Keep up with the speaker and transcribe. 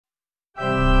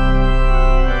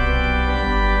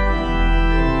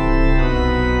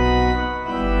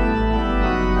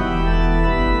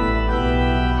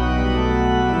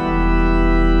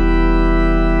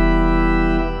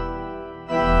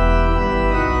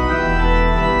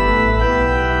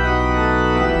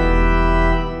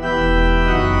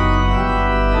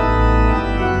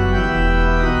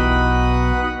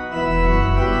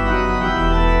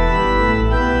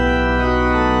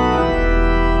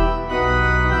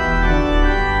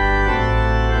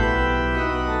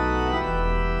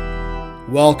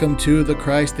Welcome to the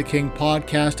Christ the King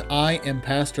podcast. I am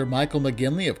Pastor Michael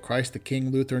McGinley of Christ the King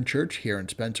Lutheran Church here in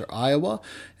Spencer, Iowa,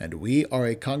 and we are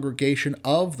a congregation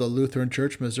of the Lutheran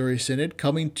Church Missouri Synod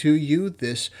coming to you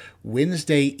this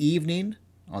Wednesday evening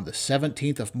on the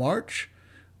 17th of March,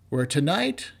 where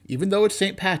tonight, even though it's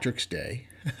St. Patrick's Day,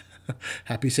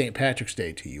 happy St. Patrick's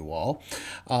Day to you all,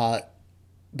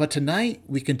 but tonight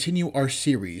we continue our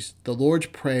series, The Lord's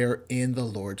Prayer in the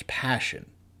Lord's Passion.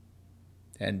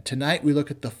 And tonight we look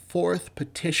at the fourth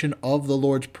petition of the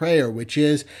Lord's Prayer, which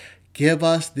is, give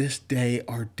us this day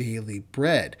our daily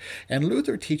bread. And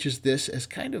Luther teaches this as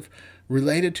kind of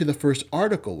related to the first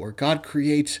article, where God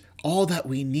creates all that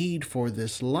we need for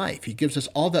this life. He gives us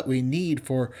all that we need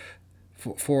for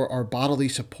our bodily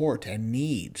support and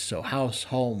needs. So house,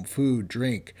 home, food,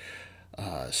 drink,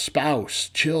 spouse,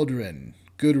 children,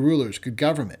 good rulers, good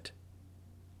government.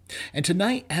 And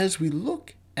tonight, as we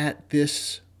look at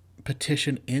this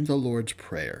petition in the Lord's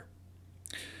Prayer,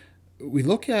 we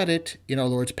look at it in our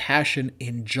Lord's Passion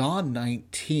in John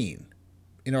 19,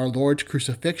 in our Lord's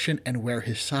crucifixion and where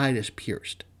his side is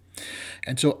pierced.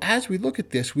 And so as we look at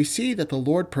this, we see that the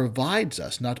Lord provides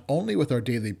us not only with our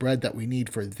daily bread that we need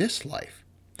for this life,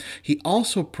 he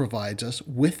also provides us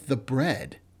with the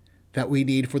bread that we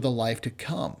need for the life to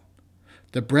come,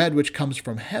 the bread which comes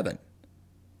from heaven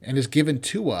and is given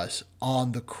to us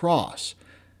on the cross,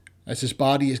 as his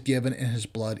body is given and his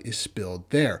blood is spilled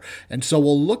there. And so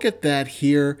we'll look at that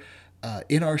here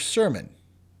in our sermon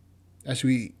as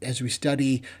we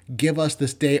study Give Us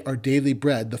This Day Our Daily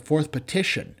Bread, the fourth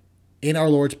petition in our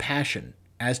Lord's Passion,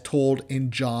 as told in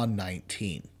John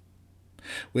 19.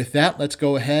 With that, let's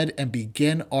go ahead and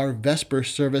begin our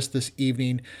Vespers service this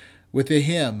evening with the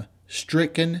hymn,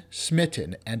 Stricken,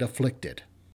 Smitten, and Afflicted.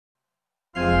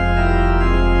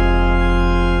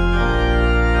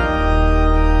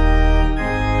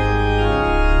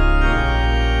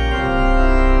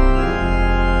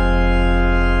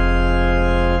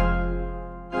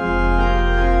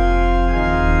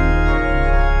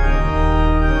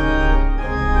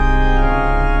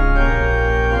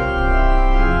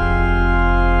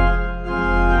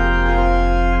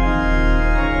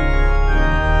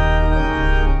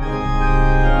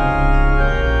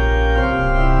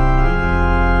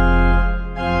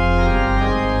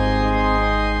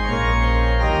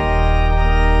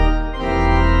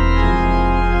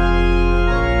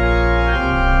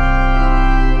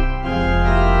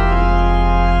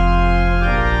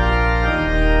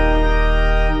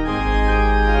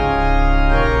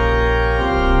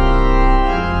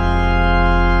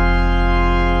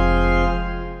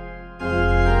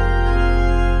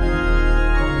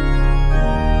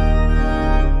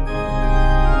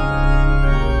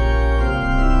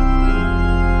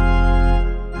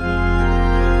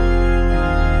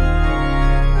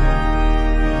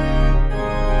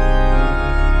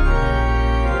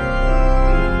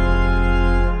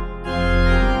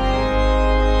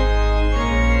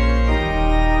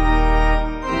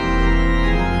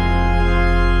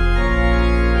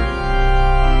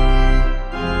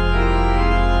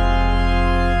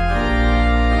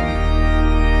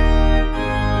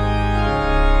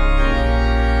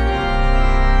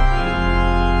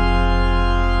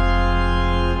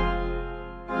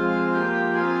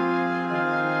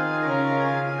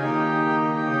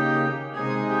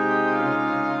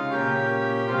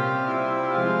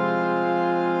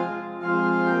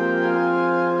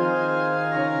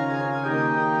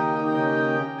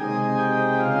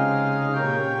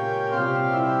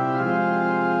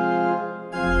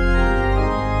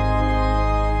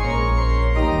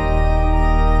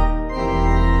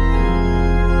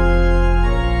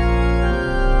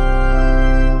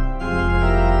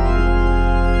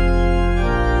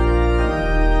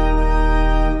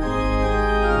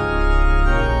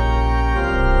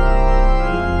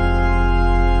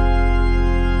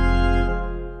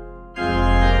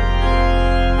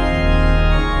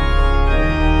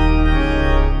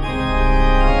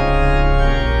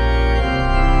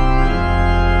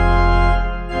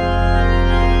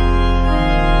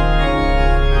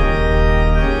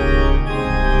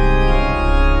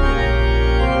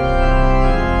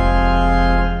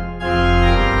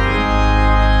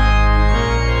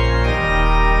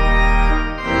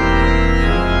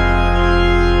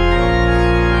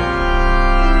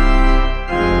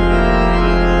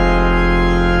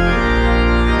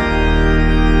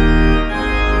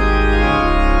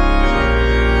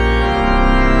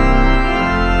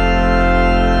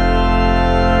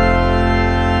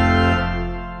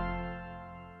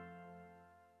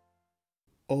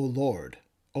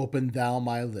 Open thou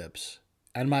my lips,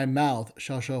 and my mouth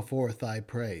shall show forth thy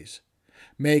praise.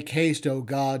 Make haste, O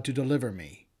God, to deliver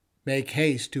me. Make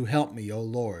haste to help me, O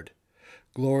Lord.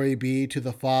 Glory be to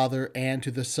the Father, and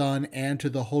to the Son, and to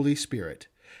the Holy Spirit,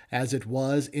 as it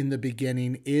was in the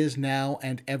beginning, is now,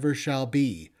 and ever shall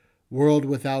be, world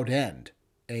without end.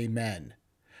 Amen.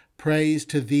 Praise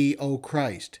to thee, O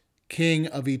Christ, King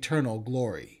of eternal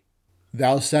glory.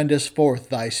 Thou sendest forth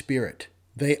thy Spirit,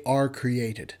 they are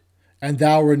created, and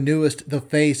thou renewest the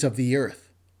face of the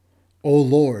earth. O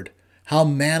Lord, how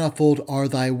manifold are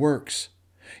thy works!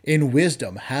 In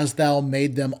wisdom hast thou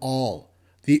made them all.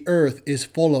 The earth is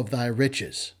full of thy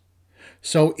riches.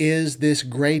 So is this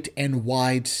great and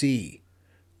wide sea,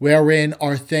 wherein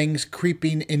are things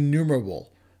creeping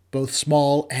innumerable, both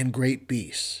small and great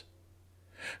beasts.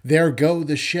 There go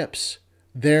the ships,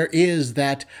 there is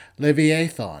that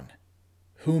Leviathan,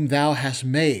 whom thou hast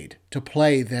made to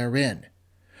play therein.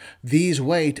 These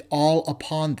wait all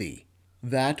upon thee.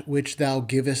 That which thou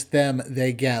givest them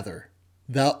they gather.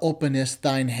 Thou openest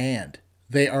thine hand,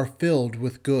 they are filled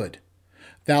with good.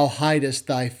 Thou hidest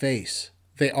thy face,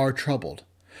 they are troubled.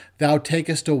 Thou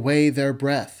takest away their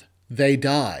breath, they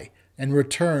die, and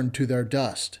return to their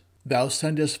dust. Thou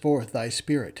sendest forth thy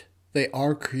Spirit, they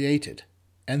are created,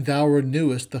 and thou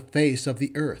renewest the face of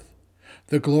the earth.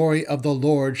 The glory of the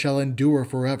Lord shall endure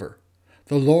forever.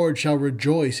 The Lord shall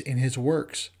rejoice in his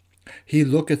works. He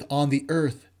looketh on the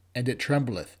earth, and it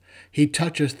trembleth. He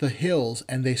toucheth the hills,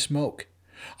 and they smoke.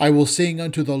 I will sing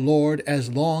unto the Lord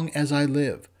as long as I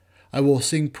live. I will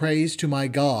sing praise to my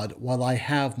God while I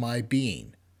have my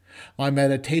being. My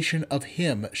meditation of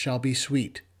him shall be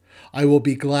sweet. I will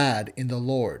be glad in the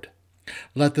Lord.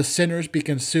 Let the sinners be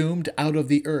consumed out of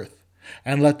the earth,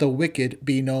 and let the wicked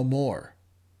be no more.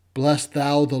 Bless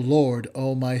thou the Lord,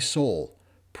 O my soul.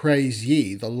 Praise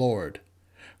ye the Lord.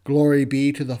 Glory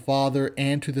be to the Father,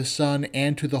 and to the Son,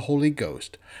 and to the Holy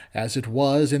Ghost, as it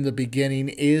was in the beginning,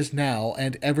 is now,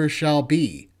 and ever shall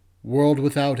be, world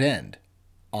without end.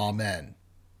 Amen.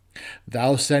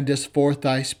 Thou sendest forth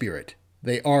thy Spirit,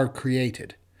 they are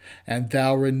created, and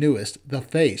thou renewest the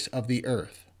face of the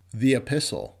earth. The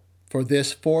epistle for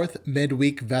this fourth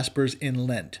midweek Vespers in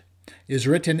Lent is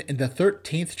written in the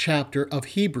 13th chapter of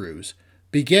Hebrews,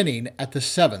 beginning at the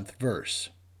 7th verse.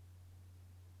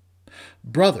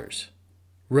 Brothers,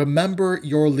 remember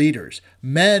your leaders,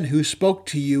 men who spoke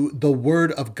to you the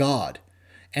word of God,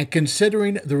 and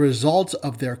considering the results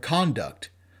of their conduct,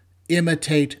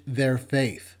 imitate their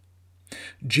faith.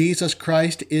 Jesus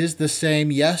Christ is the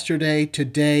same yesterday,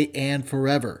 today, and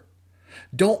forever.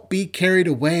 Don't be carried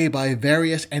away by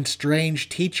various and strange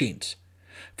teachings,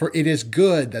 for it is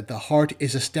good that the heart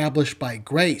is established by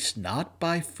grace, not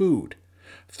by food,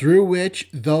 through which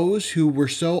those who were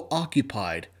so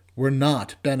occupied were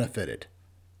not benefited.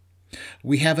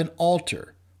 We have an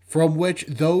altar from which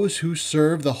those who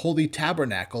serve the holy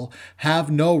tabernacle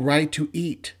have no right to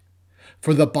eat.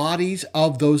 For the bodies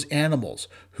of those animals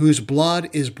whose blood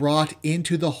is brought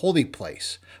into the holy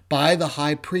place by the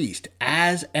high priest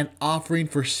as an offering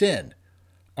for sin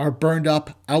are burned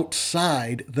up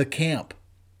outside the camp.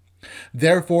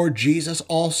 Therefore Jesus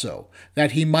also,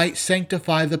 that he might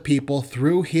sanctify the people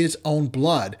through his own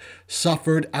blood,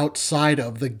 suffered outside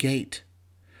of the gate.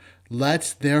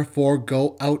 Let's therefore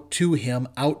go out to him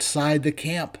outside the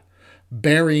camp,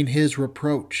 bearing his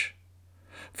reproach.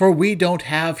 For we don't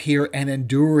have here an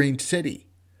enduring city,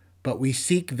 but we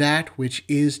seek that which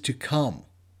is to come.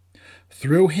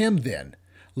 Through him, then,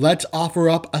 let's offer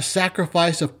up a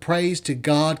sacrifice of praise to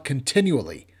God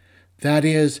continually, that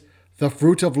is, the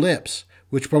fruit of lips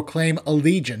which proclaim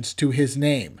allegiance to his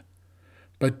name.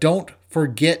 But don't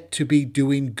forget to be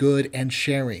doing good and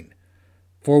sharing,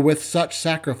 for with such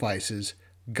sacrifices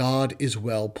God is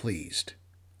well pleased.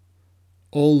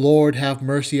 O Lord, have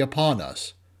mercy upon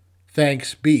us.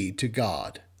 Thanks be to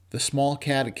God. The Small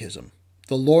Catechism.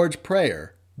 The Lord's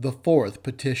Prayer, the fourth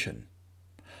petition.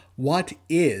 What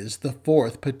is the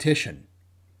fourth petition?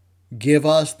 Give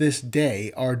us this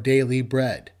day our daily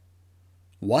bread.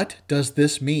 What does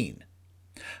this mean?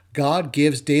 God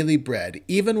gives daily bread,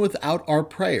 even without our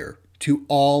prayer, to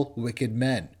all wicked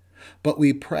men. But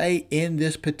we pray in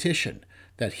this petition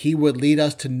that he would lead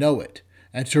us to know it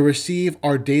and to receive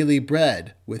our daily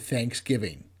bread with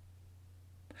thanksgiving.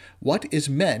 What is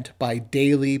meant by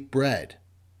daily bread?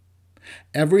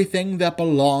 Everything that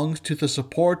belongs to the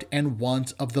support and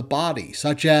wants of the body,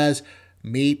 such as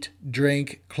meat,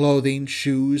 drink, clothing,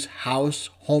 shoes, house,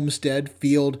 homestead,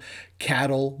 field,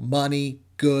 cattle, money,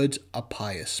 goods, a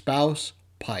pious spouse,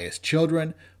 pious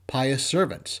children, pious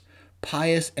servants,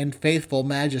 pious and faithful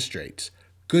magistrates,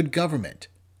 good government,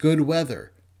 good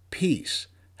weather, peace,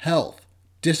 health,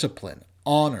 discipline,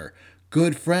 honor,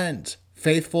 good friends,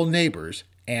 faithful neighbors,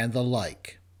 and the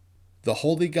like. The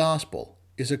Holy Gospel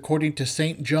is according to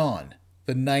St. John,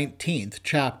 the 19th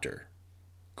chapter.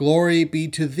 Glory be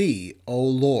to thee, O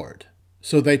Lord.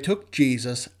 So they took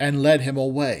Jesus and led him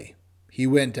away. He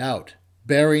went out,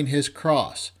 bearing his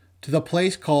cross, to the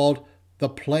place called the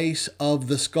Place of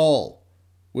the Skull,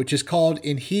 which is called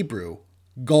in Hebrew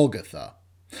Golgotha,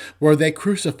 where they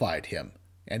crucified him,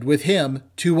 and with him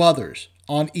 2 others,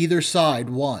 on either side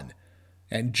one,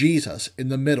 and Jesus in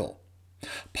the middle.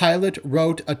 Pilate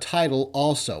wrote a title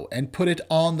also, and put it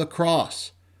on the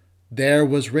cross. There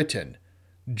was written,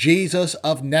 Jesus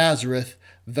of Nazareth,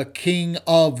 the King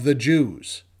of the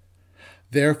Jews.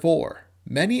 Therefore,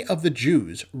 many of the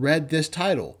Jews read this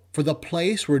title, for the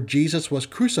place where Jesus was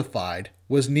crucified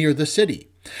was near the city,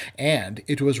 and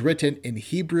it was written in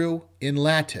Hebrew, in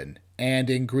Latin, and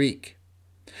in Greek.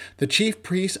 The chief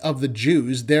priests of the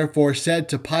Jews therefore said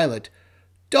to Pilate,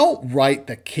 Don't write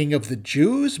the King of the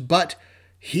Jews, but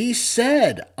he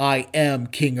said, I am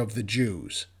King of the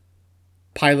Jews.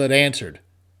 Pilate answered,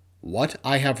 What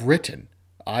I have written,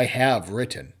 I have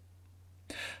written.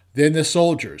 Then the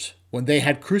soldiers, when they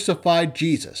had crucified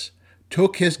Jesus,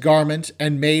 took his garments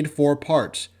and made 4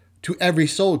 parts, to every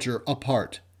soldier a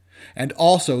part, and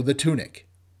also the tunic.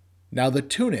 Now the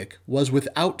tunic was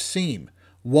without seam,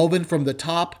 woven from the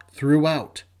top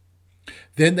throughout.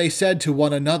 Then they said to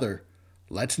one another,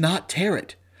 Let's not tear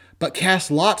it, but cast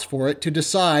lots for it to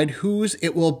decide whose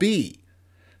it will be,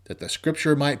 that the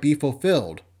scripture might be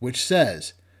fulfilled, which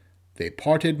says, They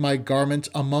parted my garments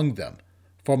among them,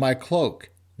 for my cloak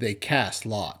they cast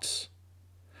lots.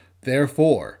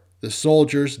 Therefore the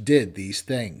soldiers did these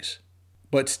things.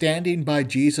 But standing by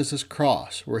Jesus'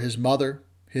 cross were his mother,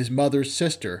 his mother's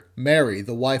sister, Mary,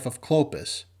 the wife of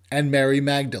Clopas, and Mary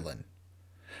Magdalene.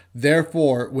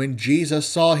 Therefore, when Jesus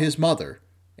saw his mother,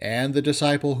 and the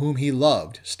disciple whom he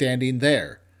loved standing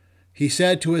there, he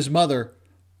said to his mother,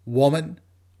 Woman,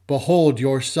 behold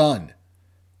your son.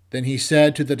 Then he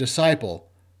said to the disciple,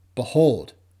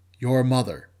 Behold your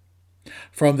mother.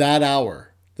 From that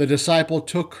hour, the disciple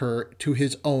took her to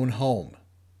his own home.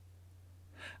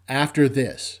 After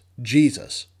this,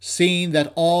 Jesus, seeing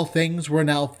that all things were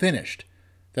now finished,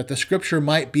 that the scripture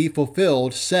might be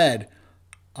fulfilled, said,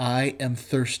 I am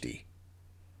thirsty.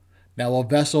 Now a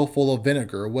vessel full of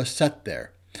vinegar was set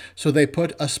there. So they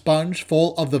put a sponge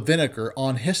full of the vinegar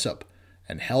on hyssop,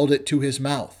 and held it to his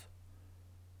mouth.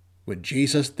 When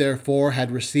Jesus therefore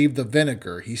had received the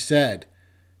vinegar, he said,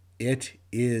 It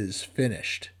is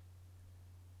finished.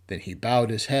 Then he bowed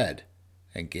his head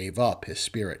and gave up his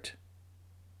spirit.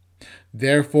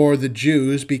 Therefore the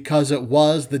Jews, because it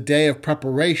was the day of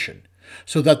preparation,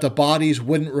 so that the bodies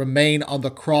wouldn't remain on the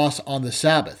cross on the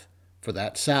Sabbath, for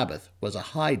that Sabbath was a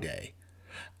high day,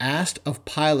 asked of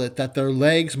Pilate that their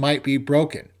legs might be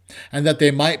broken, and that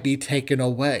they might be taken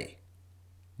away.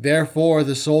 Therefore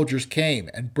the soldiers came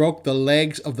and broke the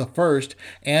legs of the first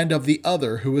and of the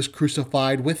other who was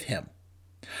crucified with him.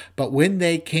 But when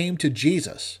they came to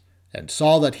Jesus and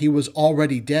saw that he was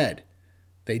already dead,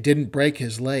 they didn't break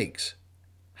his legs.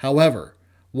 However,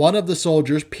 one of the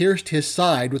soldiers pierced his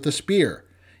side with a spear,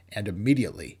 and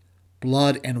immediately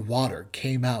blood and water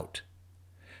came out.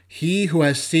 He who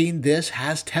has seen this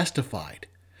has testified,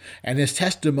 and his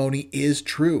testimony is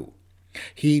true.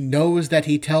 He knows that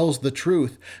he tells the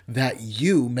truth, that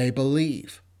you may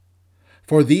believe.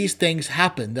 For these things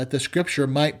happened that the scripture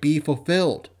might be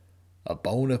fulfilled. A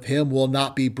bone of him will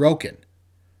not be broken.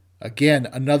 Again,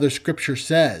 another scripture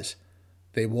says,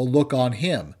 They will look on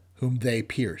him whom they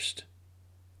pierced.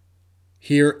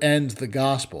 Here ends the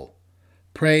gospel.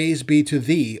 Praise be to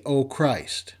thee, O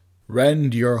Christ.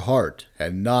 Rend your heart,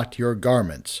 and not your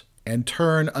garments, and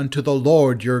turn unto the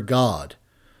Lord your God,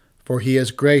 for he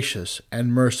is gracious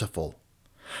and merciful.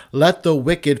 Let the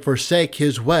wicked forsake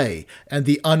his way, and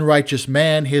the unrighteous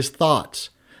man his thoughts,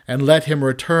 and let him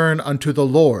return unto the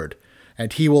Lord,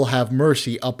 and he will have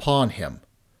mercy upon him,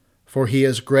 for he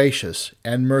is gracious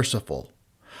and merciful.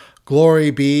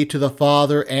 Glory be to the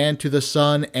Father, and to the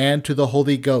Son, and to the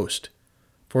Holy Ghost,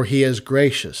 for he is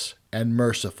gracious and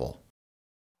merciful.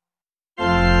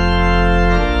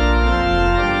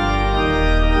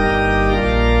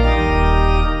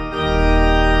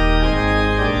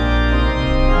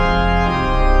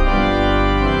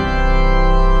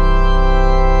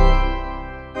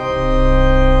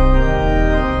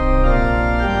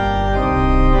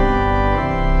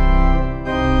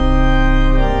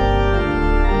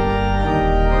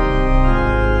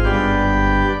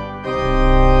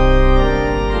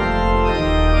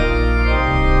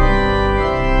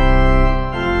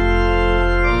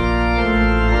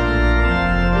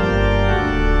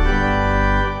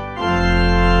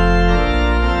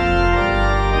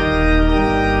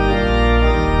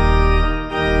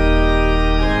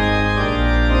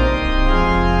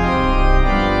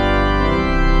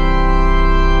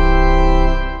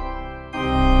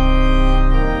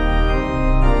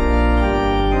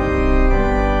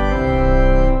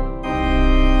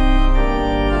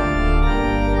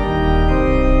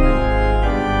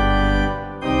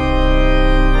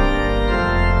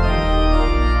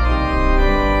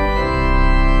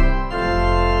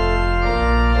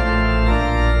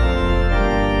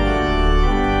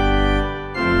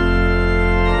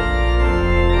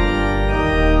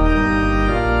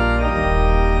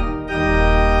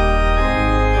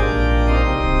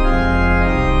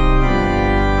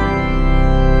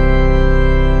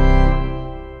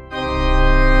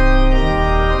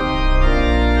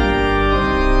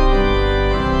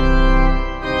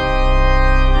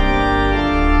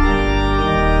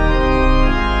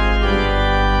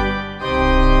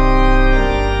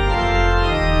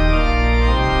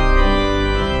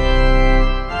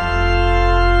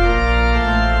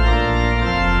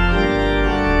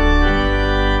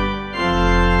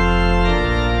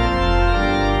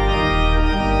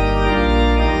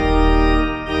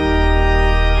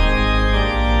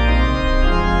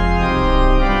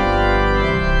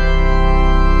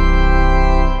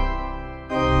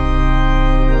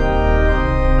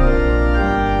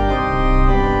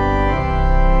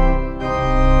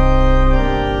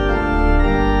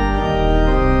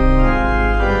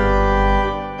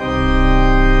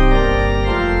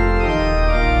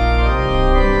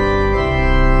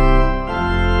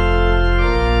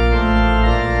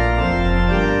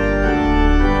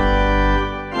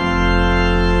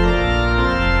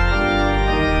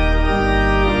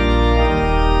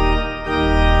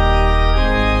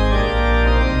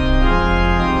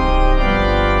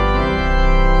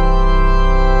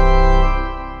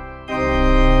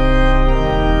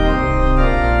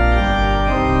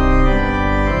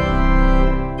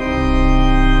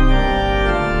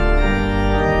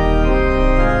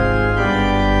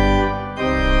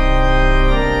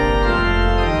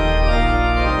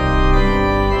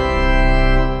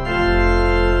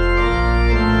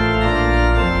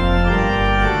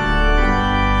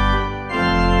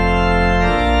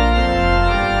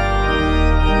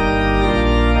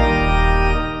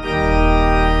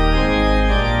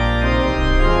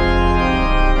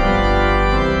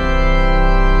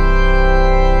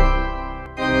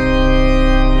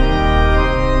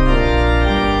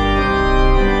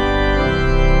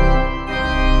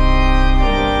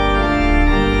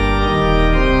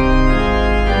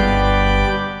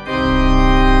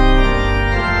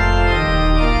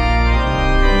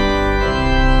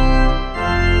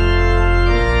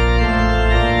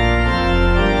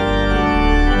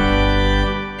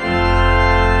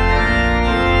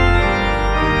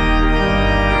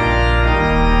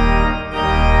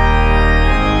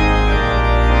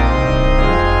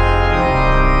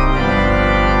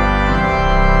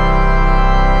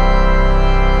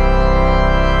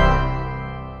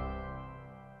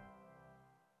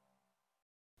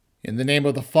 In the name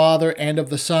of the Father, and of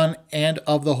the Son, and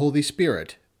of the Holy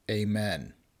Spirit.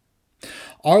 Amen.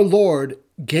 Our Lord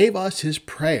gave us his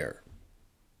prayer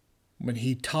when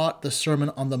he taught the Sermon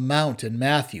on the Mount in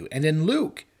Matthew, and in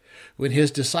Luke, when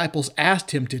his disciples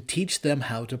asked him to teach them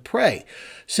how to pray.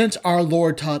 Since our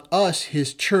Lord taught us,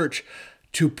 his church,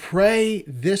 to pray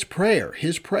this prayer,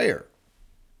 his prayer,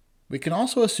 we can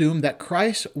also assume that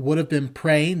Christ would have been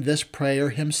praying this prayer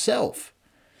himself.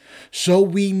 So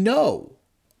we know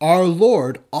our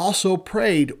Lord also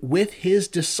prayed with his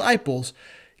disciples,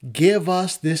 "Give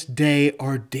us this day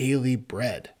our daily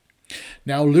bread."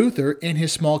 Now, Luther, in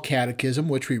his small catechism,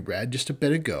 which we read just a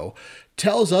bit ago,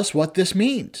 tells us what this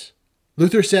means.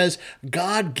 Luther says,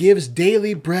 God gives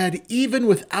daily bread even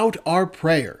without our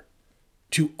prayer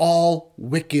to all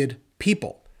wicked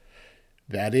people.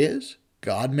 That is,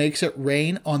 God makes it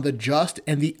rain on the just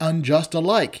and the unjust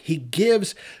alike. He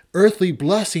gives earthly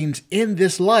blessings in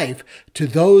this life to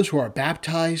those who are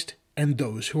baptized and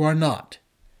those who are not.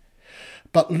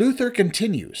 But Luther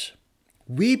continues,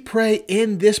 we pray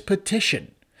in this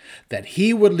petition that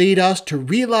he would lead us to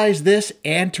realize this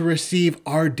and to receive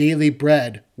our daily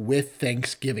bread with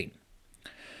thanksgiving.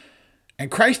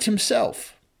 And Christ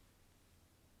himself,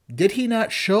 did he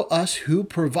not show us who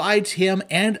provides him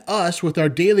and us with our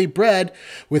daily bread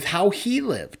with how he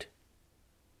lived?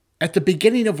 At the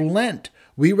beginning of Lent,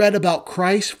 we read about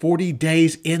Christ's 40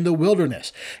 days in the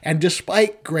wilderness, and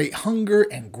despite great hunger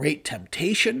and great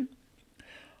temptation,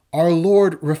 our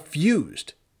Lord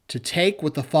refused to take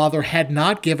what the Father had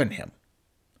not given him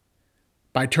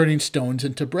by turning stones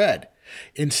into bread.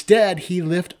 Instead, he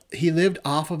lived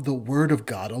off of the Word of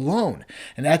God alone.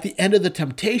 And at the end of the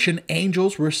temptation,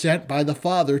 angels were sent by the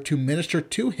Father to minister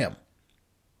to him,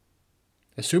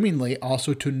 assumingly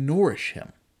also to nourish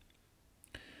him.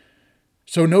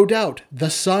 So no doubt, the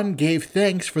Son gave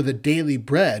thanks for the daily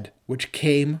bread which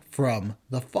came from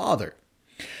the Father.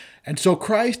 And so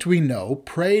Christ, we know,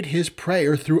 prayed his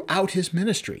prayer throughout his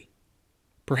ministry,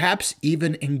 perhaps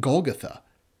even in Golgotha.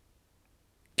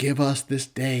 Give us this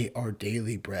day our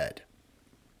daily bread.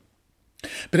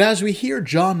 But as we hear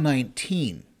John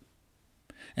 19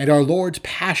 and our Lord's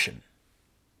Passion,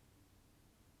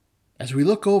 as we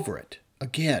look over it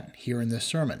again here in this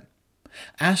sermon,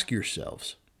 ask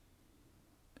yourselves,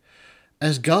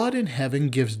 as God in heaven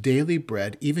gives daily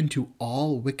bread even to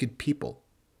all wicked people,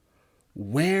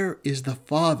 where is the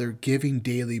Father giving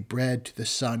daily bread to the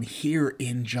Son here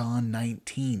in John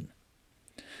 19?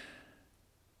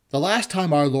 The last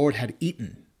time our Lord had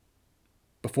eaten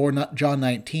before John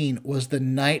 19 was the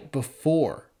night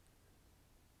before,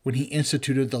 when he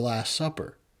instituted the Last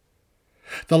Supper.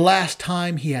 The last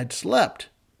time he had slept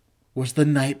was the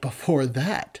night before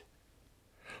that.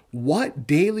 What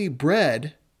daily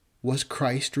bread was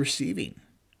Christ receiving?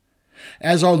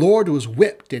 As our Lord was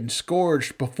whipped and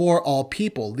scourged before all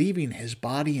people, leaving his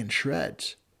body in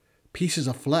shreds, pieces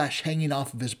of flesh hanging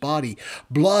off of his body,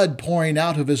 blood pouring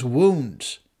out of his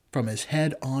wounds from his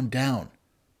head on down.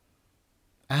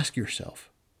 Ask yourself,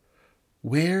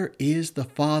 where is the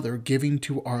Father giving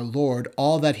to our Lord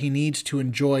all that he needs to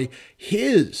enjoy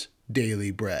his daily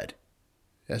bread,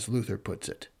 as Luther puts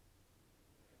it?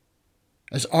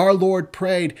 As our Lord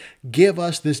prayed, give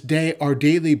us this day our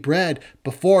daily bread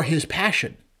before his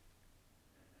passion,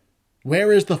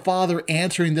 where is the Father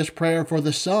answering this prayer for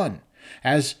the Son,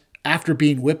 as after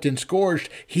being whipped and scourged,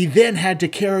 he then had to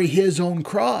carry his own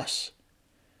cross,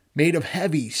 made of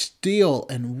heavy steel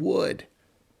and wood,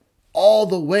 all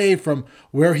the way from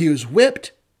where he was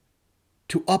whipped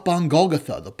to up on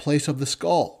Golgotha, the place of the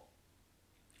skull?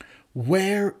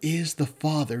 Where is the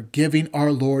Father giving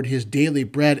our Lord his daily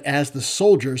bread as the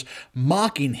soldiers,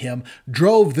 mocking him,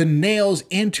 drove the nails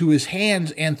into his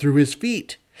hands and through his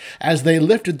feet, as they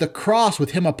lifted the cross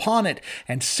with him upon it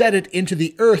and set it into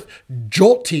the earth,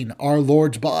 jolting our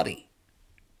Lord's body?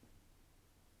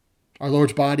 Our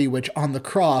Lord's body, which on the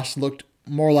cross looked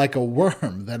more like a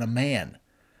worm than a man.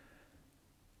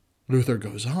 Luther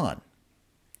goes on,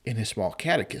 in his small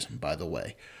catechism, by the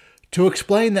way, to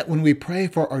explain that when we pray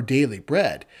for our daily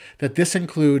bread, that this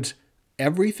includes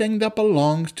everything that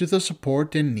belongs to the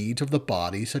support and needs of the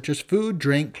body, such as food,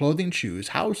 drink, clothing, shoes,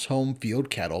 house, home,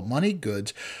 field, cattle, money,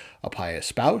 goods, a pious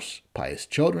spouse, pious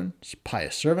children,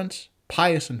 pious servants,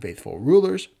 pious and faithful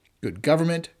rulers, good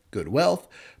government, good wealth,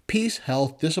 peace,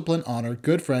 health, discipline, honor,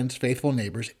 good friends, faithful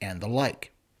neighbors, and the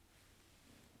like.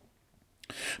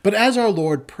 But as our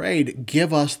Lord prayed,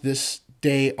 give us this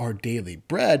day our daily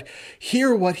bread,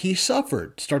 hear what he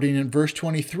suffered, starting in verse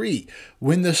 23.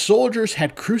 When the soldiers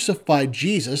had crucified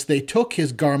Jesus, they took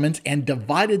his garments and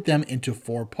divided them into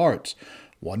 4 parts,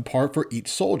 1 part for each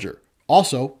soldier,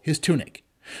 also his tunic.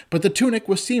 But the tunic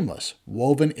was seamless,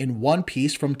 woven in one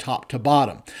piece from top to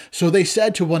bottom. So they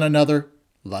said to one another,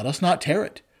 "Let us not tear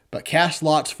it, but cast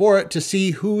lots for it to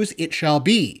see whose it shall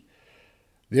be."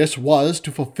 This was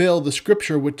to fulfill the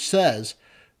scripture which says,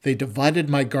 "They divided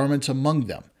my garments among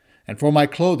them, and for my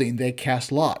clothing they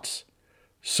cast lots."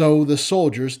 So the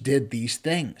soldiers did these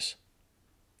things.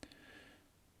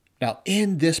 Now,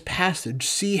 in this passage,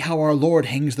 see how our Lord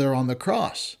hangs there on the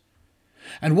cross.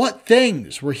 And what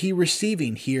things were he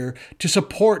receiving here to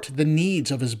support the needs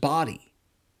of his body?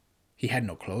 He had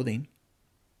no clothing.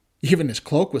 Even his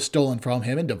cloak was stolen from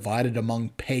him and divided among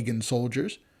pagan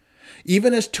soldiers.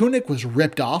 Even his tunic was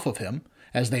ripped off of him,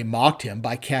 as they mocked him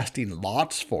by casting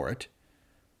lots for it.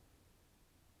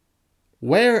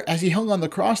 Where, as he hung on the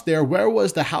cross there, where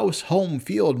was the house, home,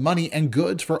 field, money, and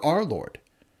goods for our Lord?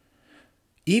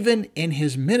 Even in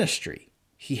his ministry,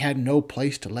 he had no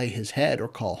place to lay his head or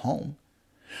call home.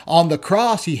 On the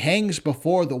cross, he hangs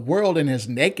before the world in his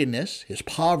nakedness, his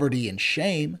poverty, and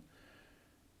shame.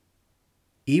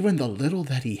 Even the little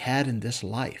that he had in this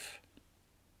life,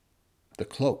 the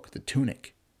cloak, the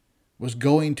tunic, was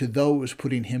going to those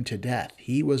putting him to death.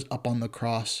 He was up on the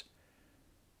cross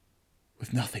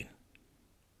with nothing.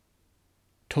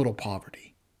 Total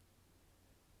poverty.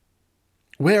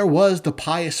 Where was the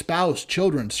pious spouse,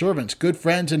 children, servants, good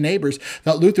friends, and neighbors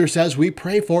that Luther says we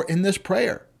pray for in this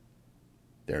prayer?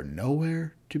 They're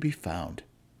nowhere to be found.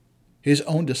 His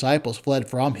own disciples fled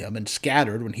from him and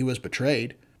scattered when he was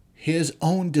betrayed. His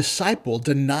own disciple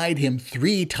denied him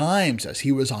 3 times as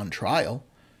he was on trial.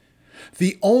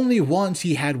 The only ones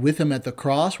he had with him at the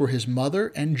cross were his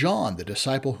mother and John, the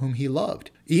disciple whom he loved.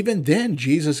 Even then,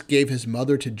 Jesus gave his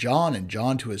mother to John and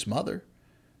John to his mother,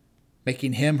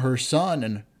 making him her son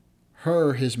and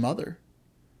her his mother,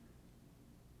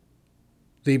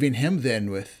 leaving him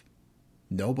then with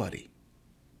nobody.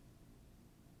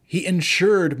 He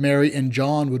ensured Mary and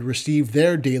John would receive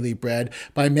their daily bread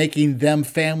by making them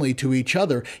family to each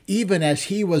other, even as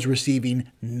he was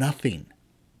receiving nothing.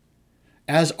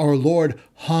 As our Lord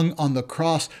hung on the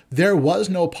cross, there was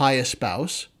no pious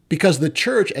spouse, because the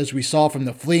church, as we saw from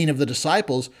the fleeing of the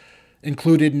disciples,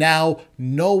 included now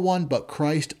no one but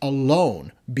Christ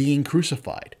alone being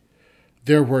crucified.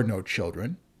 There were no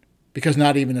children, because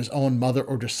not even his own mother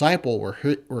or disciple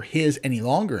were his any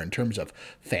longer in terms of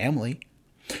family.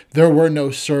 There were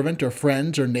no servant or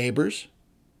friends or neighbors,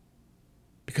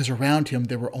 because around him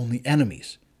there were only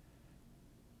enemies,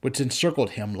 which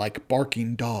encircled him like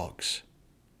barking dogs.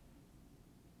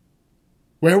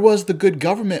 Where was the good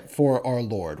government for our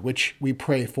Lord, which we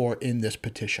pray for in this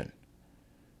petition?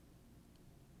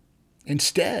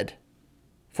 Instead,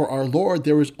 for our Lord,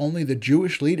 there was only the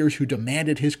Jewish leaders who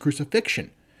demanded his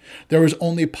crucifixion. There was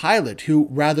only Pilate who,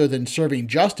 rather than serving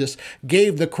justice,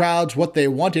 gave the crowds what they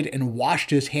wanted and washed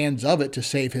his hands of it to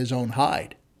save his own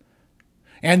hide.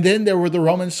 And then there were the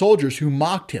Roman soldiers who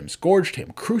mocked him, scourged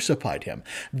him, crucified him.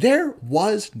 There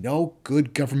was no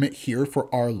good government here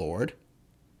for our Lord,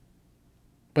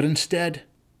 but instead,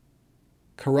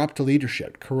 corrupt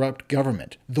leadership, corrupt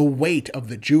government, the weight of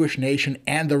the Jewish nation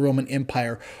and the Roman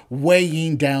Empire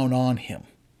weighing down on him.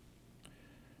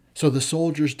 So the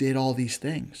soldiers did all these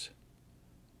things.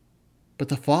 But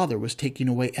the Father was taking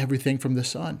away everything from the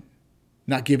Son,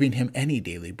 not giving him any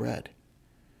daily bread.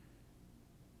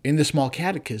 In the Small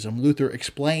Catechism, Luther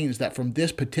explains that from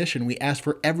this petition we ask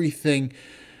for everything,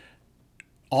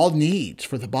 all needs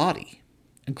for the body,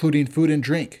 including food and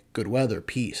drink, good weather,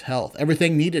 peace, health,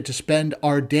 everything needed to spend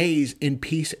our days in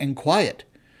peace and quiet.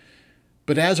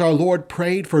 But as our Lord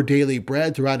prayed for daily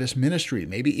bread throughout his ministry,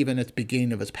 maybe even at the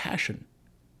beginning of his passion,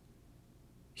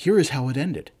 here is how it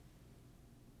ended.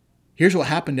 Here's what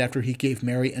happened after he gave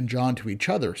Mary and John to each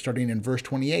other, starting in verse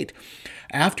 28.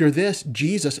 After this,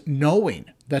 Jesus, knowing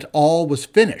that all was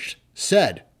finished,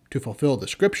 said, to fulfill the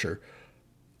scripture,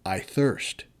 "I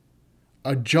thirst."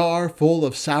 A jar full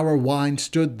of sour wine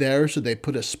stood there, so they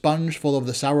put a sponge full of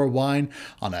the sour wine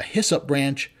on a hyssop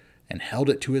branch and held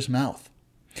it to his mouth.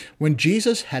 When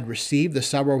Jesus had received the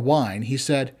sour wine, he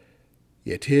said,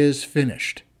 "It is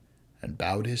finished," and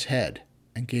bowed his head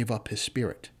and gave up his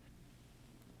spirit.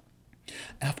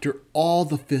 After all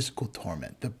the physical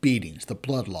torment, the beatings, the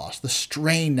blood loss, the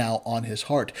strain now on his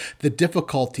heart, the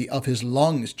difficulty of his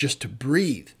lungs just to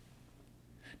breathe,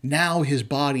 now his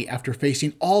body, after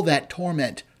facing all that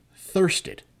torment,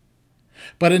 thirsted.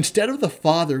 But instead of the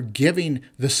Father giving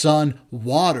the Son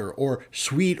water or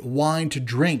sweet wine to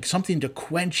drink, something to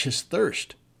quench his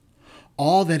thirst,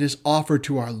 all that is offered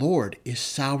to our Lord is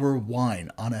sour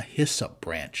wine on a hyssop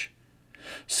branch.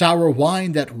 Sour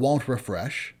wine that won't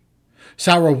refresh.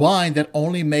 Sour wine that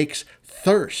only makes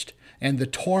thirst and the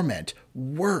torment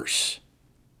worse.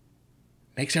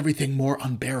 makes everything more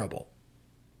unbearable.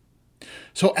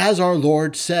 So as our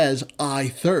Lord says, "I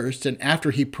thirst," and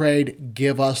after he prayed,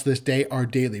 "Give us this day our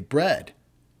daily bread,"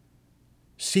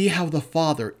 see how the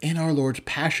Father, in our Lord's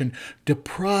passion,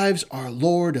 deprives our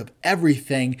Lord of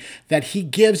everything that he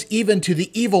gives even to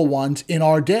the evil ones in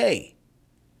our day.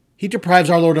 He deprives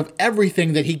our Lord of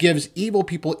everything that he gives evil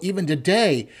people even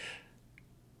today.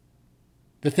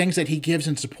 The things that he gives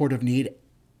in support of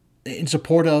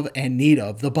and need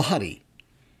of the body.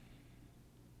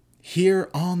 Here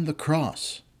on the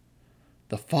cross,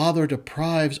 the Father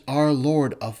deprives our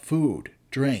Lord of food,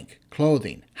 drink,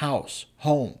 clothing, house,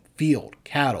 home, field,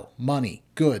 cattle, money,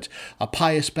 goods, a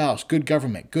pious spouse, good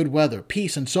government, good weather,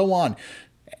 peace, and so on.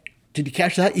 Did you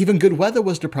catch that? Even good weather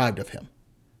was deprived of him,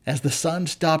 as the sun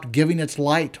stopped giving its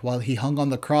light while he hung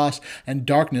on the cross and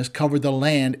darkness covered the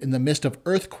land in the midst of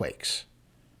earthquakes.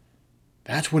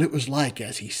 That's what it was like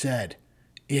as he said,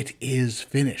 "It is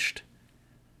finished."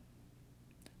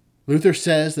 Luther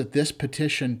says that this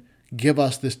petition, "Give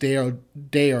us this day our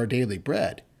daily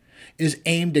bread," is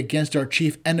aimed against our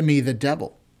chief enemy, the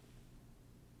devil.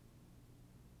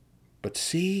 But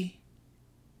see,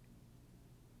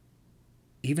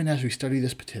 even as we study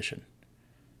this petition,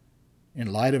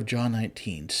 in light of John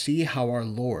 19, see how our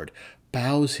Lord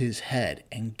bows his head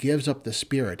and gives up the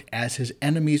Spirit as his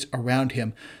enemies around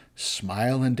him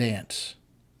smile and dance,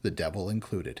 the devil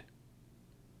included.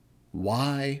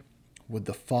 Why would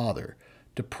the Father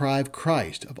deprive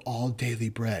Christ of all daily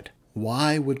bread?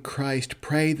 Why would Christ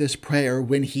pray this prayer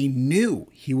when he knew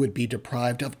he would be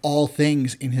deprived of all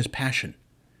things in his passion?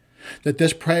 That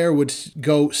this prayer would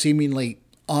go seemingly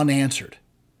unanswered.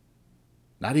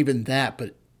 Not even that,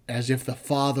 but as if the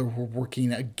Father were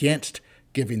working against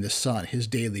giving the Son his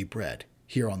daily bread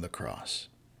here on the cross.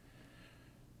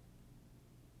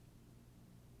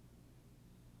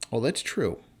 Well, it's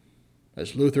true,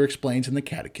 as Luther explains in the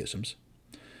Catechisms,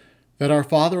 that our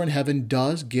Father in heaven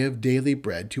does give daily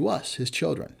bread to us, his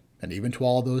children, and even to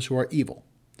all those who are evil.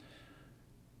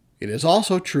 It is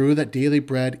also true that daily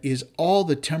bread is all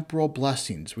the temporal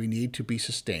blessings we need to be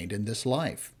sustained in this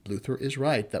life. Luther is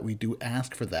right that we do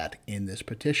ask for that in this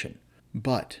petition.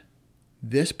 But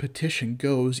this petition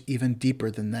goes even deeper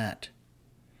than that.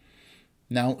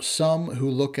 Now, some who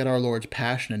look at our Lord's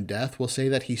passion and death will say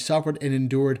that he suffered and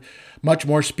endured much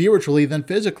more spiritually than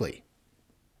physically.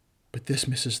 But this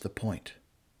misses the point.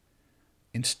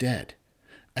 Instead,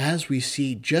 as we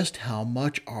see just how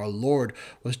much our Lord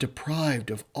was deprived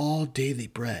of all daily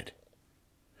bread,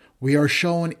 we are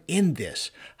shown in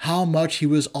this how much he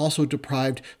was also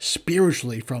deprived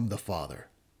spiritually from the Father.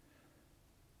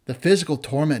 The physical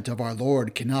torment of our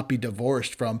Lord cannot be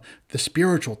divorced from the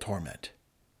spiritual torment.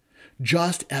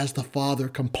 Just as the Father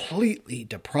completely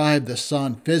deprived the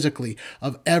Son physically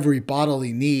of every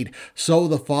bodily need, so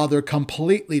the Father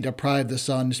completely deprived the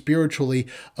Son spiritually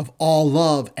of all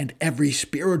love and every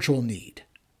spiritual need.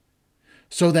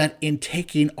 So that in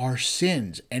taking our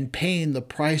sins and paying the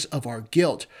price of our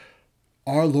guilt,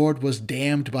 our Lord was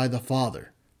damned by the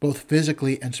Father, both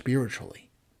physically and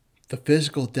spiritually. The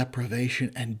physical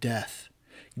deprivation and death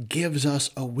gives us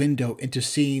a window into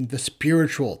seeing the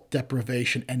spiritual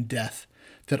deprivation and death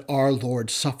that our Lord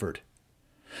suffered,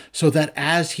 so that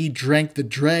as he drank the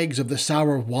dregs of the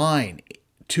sour wine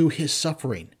to his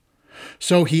suffering,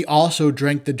 so he also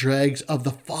drank the dregs of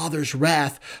the Father's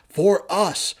wrath for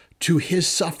us to his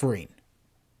suffering,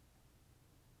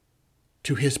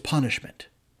 to his punishment.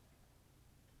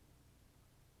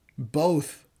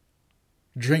 Both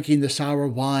drinking the sour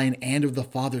wine and of the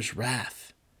Father's wrath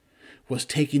was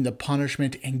taking the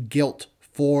punishment and guilt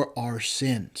for our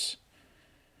sins.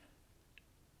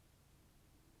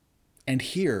 And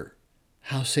hear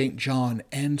how St. John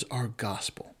ends our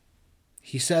gospel.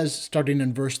 He says, starting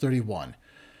in verse 31,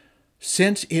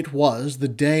 "Since it was the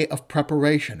day of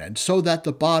preparation, and so that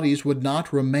the bodies would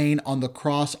not remain on the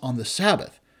cross on the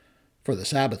Sabbath, for the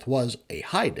Sabbath was a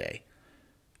high day,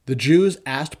 the Jews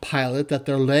asked Pilate that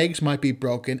their legs might be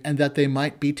broken and that they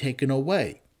might be taken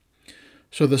away.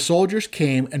 So the soldiers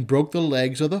came and broke the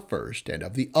legs of the first and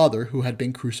of the other who had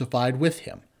been crucified with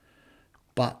him.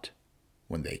 But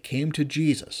when they came to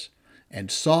Jesus and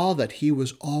saw that he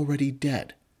was already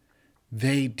dead,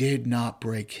 they did not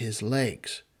break his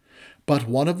legs. But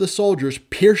one of the soldiers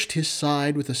pierced his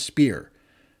side with a spear,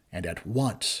 and at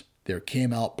once there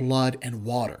came out blood and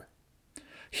water.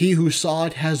 He who saw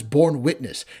it has borne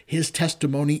witness. His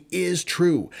testimony is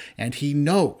true, and he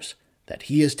knows that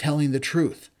he is telling the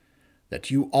truth, that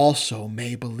you also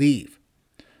may believe.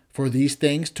 For these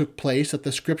things took place that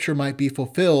the scripture might be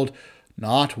fulfilled,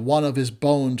 not one of his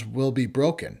bones will be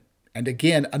broken. And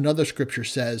again, another scripture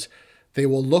says, They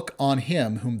will look on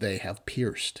him whom they have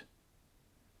pierced.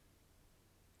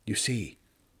 You see,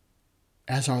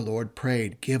 as our Lord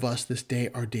prayed, "Give us this day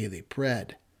our daily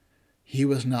bread," he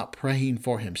was not praying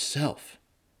for himself.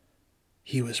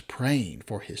 He was praying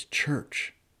for his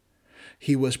church.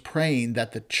 He was praying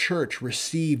that the church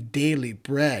receive daily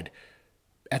bread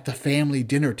at the family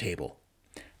dinner table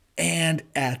and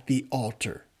at the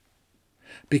altar.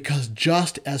 Because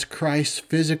just as Christ's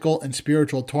physical and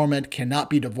spiritual torment cannot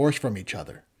be divorced from each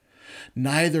other,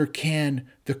 neither can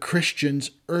the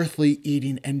Christian's earthly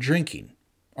eating and drinking,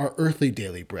 our earthly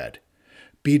daily bread,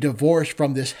 be divorced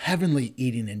from this heavenly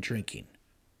eating and drinking,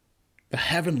 the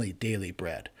heavenly daily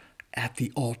bread at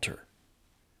the altar.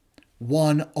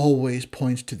 One always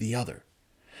points to the other.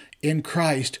 In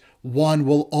Christ, one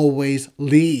will always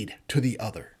lead to the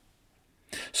other.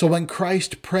 So when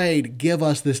Christ prayed, "Give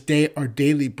us this day our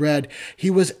daily bread," he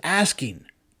was asking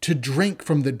to drink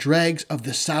from the dregs of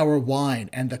the sour wine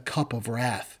and the cup of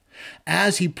wrath.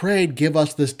 As he prayed, "Give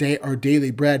us this day our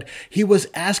daily bread," he was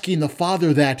asking the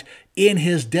Father that in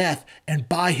his death and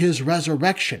by his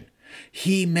resurrection,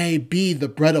 he may be the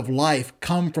bread of life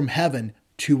come from heaven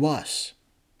to us.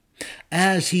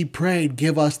 As he prayed,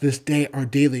 "Give us this day our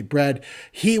daily bread,"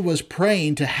 he was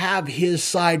praying to have his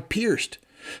side pierced,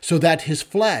 so that his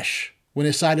flesh, when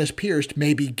his side is pierced,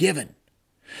 may be given,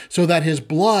 so that his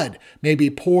blood may be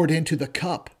poured into the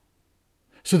cup,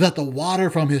 so that the water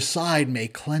from his side may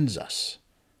cleanse us.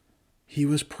 He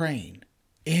was praying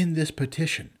in this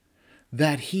petition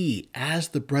that he, as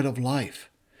the bread of life,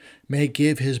 may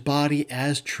give his body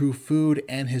as true food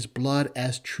and his blood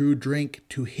as true drink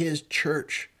to his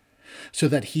church, so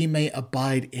that he may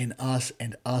abide in us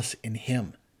and us in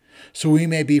him, so we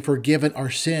may be forgiven our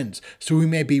sins, so we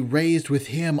may be raised with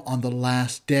him on the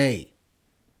last day.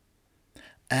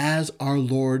 As our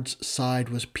Lord's side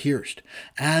was pierced,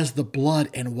 as the blood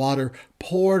and water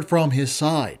poured from his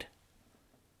side,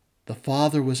 the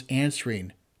Father was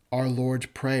answering our Lord's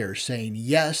prayer, saying,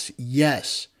 "Yes,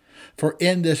 yes, for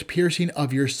in this piercing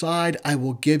of your side I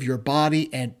will give your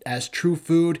body and as true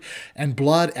food and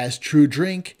blood as true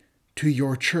drink to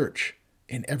your church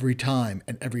in every time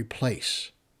and every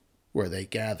place where they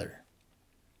gather."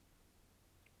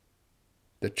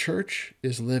 The church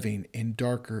is living in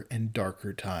darker and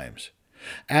darker times.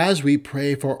 As we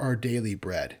pray for our daily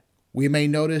bread, we may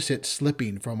notice it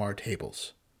slipping from our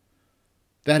tables.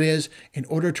 That is, in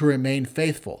order to remain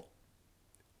faithful,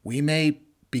 we may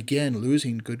begin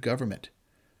losing good government.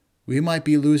 We might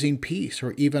be losing peace,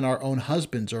 or even our own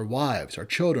husbands or wives, our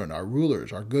children, our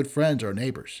rulers, our good friends, our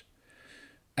neighbors.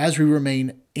 As we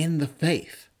remain in the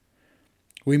faith,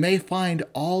 we may find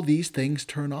all these things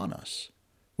turn on us.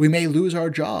 We may lose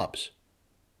our jobs.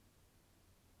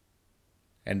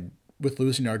 And with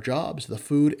losing our jobs, the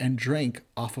food and drink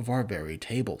off of our very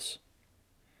tables.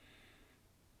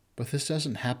 But this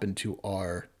doesn't happen to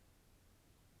our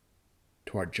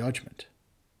judgment.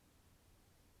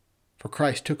 For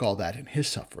Christ took all that in his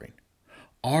suffering.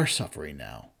 Our suffering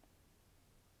now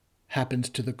happens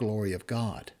to the glory of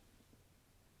God.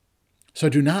 So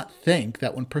do not think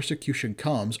that when persecution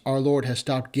comes, our Lord has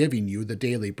stopped giving you the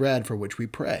daily bread for which we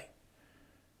pray.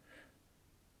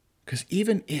 Because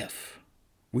even if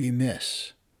we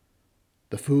miss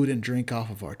the food and drink off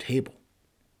of our table,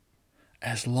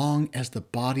 as long as the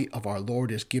body of our Lord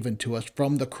is given to us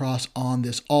from the cross on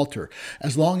this altar,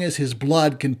 as long as his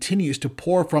blood continues to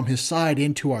pour from his side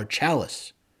into our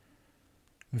chalice,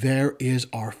 there is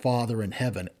our Father in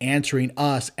heaven answering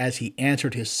us as he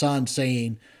answered his Son,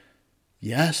 saying,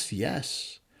 "Yes,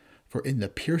 yes, for in the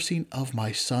piercing of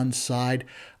my Son's side,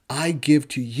 I give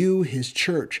to you his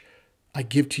church. I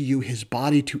give to you his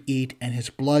body to eat and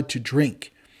his blood to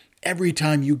drink, every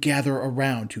time you gather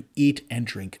around to eat and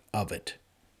drink of it."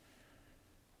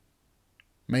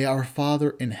 May our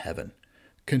Father in heaven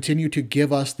continue to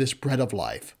give us this bread of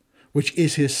life, which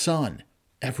is his Son,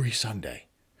 every Sunday.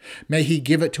 May he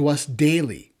give it to us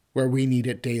daily where we need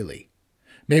it daily.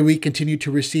 May we continue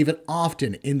to receive it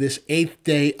often in this 8th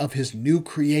day of his new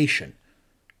creation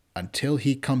until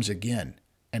he comes again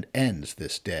and ends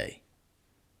this day.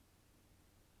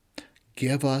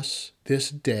 Give us this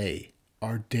day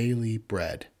our daily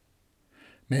bread.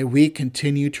 May we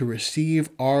continue to receive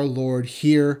our Lord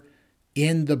here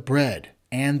in the bread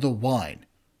and the wine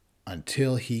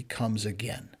until he comes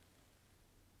again.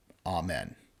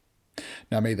 Amen.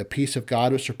 Now may the peace of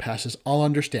God, which surpasses all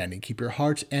understanding, keep your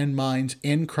hearts and minds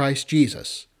in Christ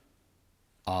Jesus.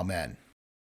 Amen.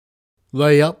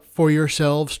 Lay up for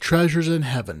yourselves treasures in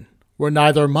heaven, where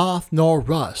neither moth nor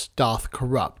rust doth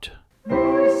corrupt.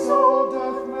 My soul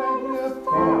doth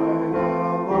magnify the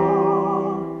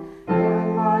Lord,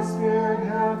 and my spirit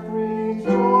hath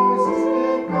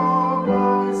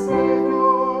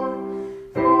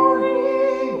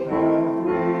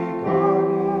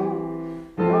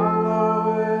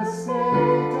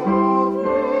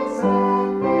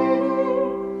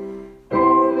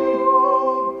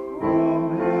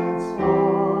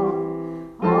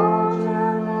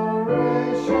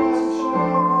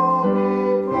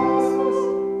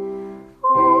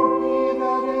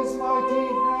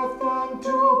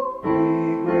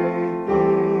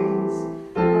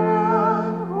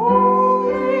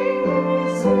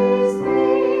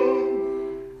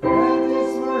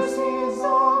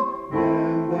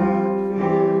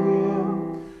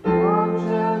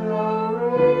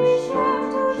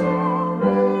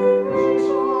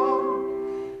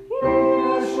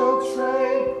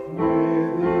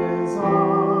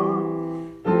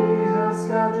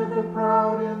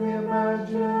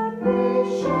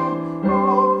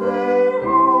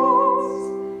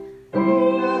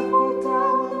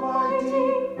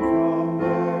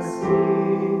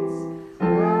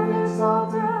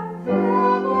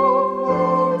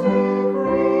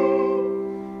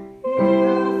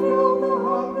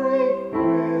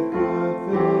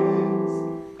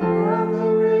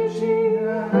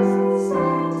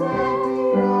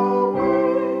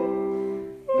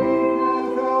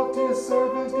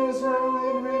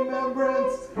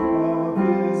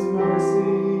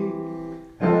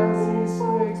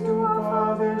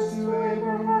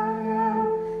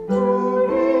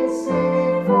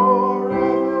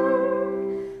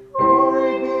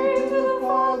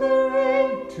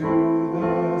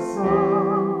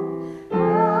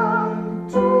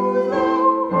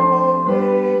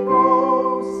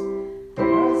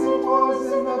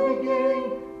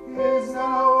beginning, is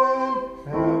now, and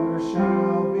ever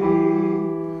shall be,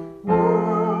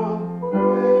 world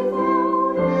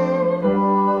without end.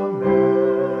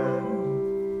 Amen.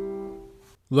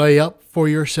 Lay up for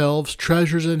yourselves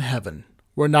treasures in heaven,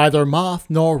 where neither moth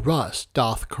nor rust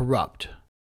doth corrupt.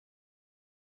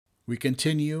 We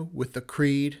continue with the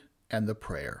Creed and the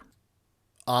prayer.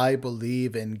 I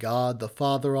believe in God the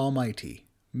Father Almighty,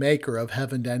 maker of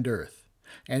heaven and earth,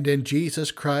 and in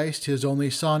Jesus Christ, his only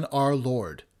Son, our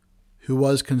Lord, who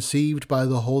was conceived by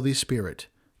the Holy Spirit,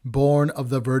 born of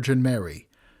the Virgin Mary,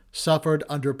 suffered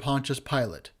under Pontius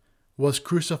Pilate, was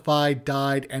crucified,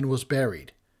 died, and was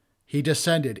buried. He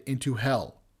descended into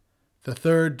hell. The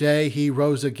third day he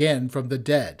rose again from the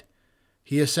dead.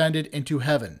 He ascended into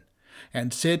heaven,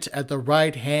 and sits at the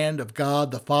right hand of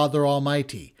God the Father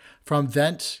Almighty. From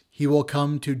thence he will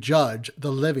come to judge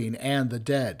the living and the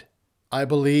dead. I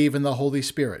believe in the Holy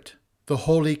Spirit, the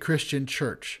holy Christian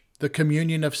Church, the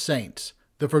communion of saints,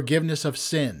 the forgiveness of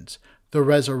sins, the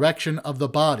resurrection of the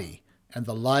body, and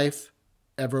the life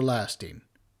everlasting.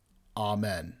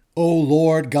 Amen. O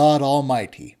Lord God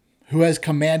Almighty, who has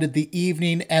commanded the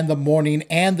evening and the morning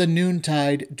and the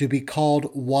noontide to be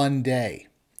called one day,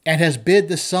 and has bid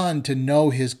the sun to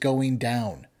know his going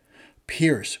down,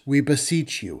 pierce, we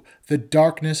beseech you, the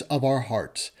darkness of our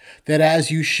hearts, that as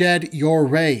you shed your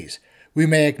rays, we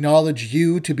may acknowledge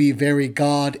you to be very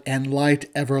God and light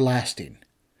everlasting.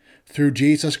 Through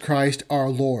Jesus Christ our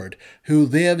Lord, who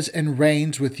lives and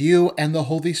reigns with you and the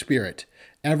Holy Spirit,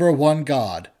 ever one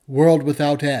God, world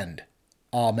without end.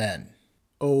 Amen.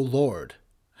 O Lord,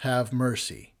 have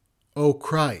mercy. O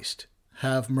Christ,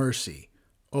 have mercy.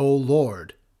 O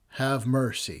Lord, have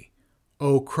mercy.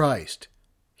 O Christ,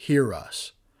 hear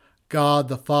us. God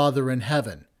the Father in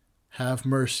heaven, have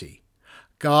mercy.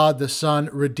 God the Son,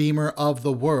 Redeemer of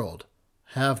the world,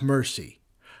 have mercy.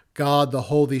 God the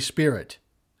Holy Spirit,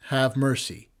 have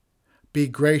mercy. Be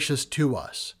gracious to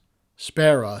us.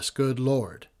 Spare us, good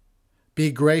Lord.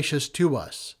 Be gracious to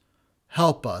us.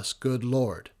 Help us, good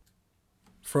Lord.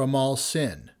 From all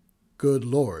sin, good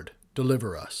Lord,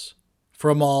 deliver us.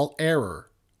 From all error,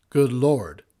 good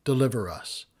Lord, deliver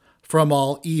us. From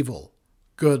all evil,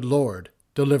 good Lord,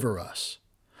 deliver us.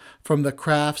 From the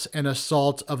crafts and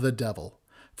assaults of the devil,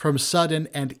 from sudden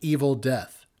and evil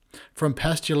death, from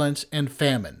pestilence and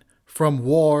famine, from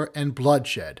war and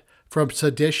bloodshed, from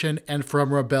sedition and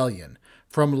from rebellion,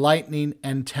 from lightning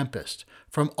and tempest,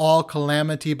 from all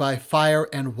calamity by fire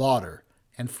and water,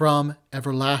 and from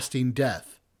everlasting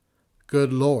death.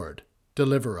 Good Lord,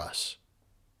 deliver us.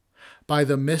 By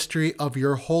the mystery of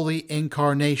your holy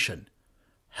incarnation,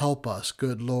 help us,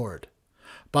 good Lord.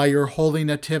 By your holy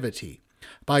nativity,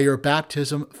 by your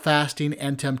baptism, fasting,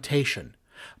 and temptation,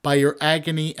 by your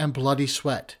agony and bloody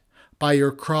sweat, by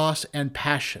your cross and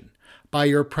passion, by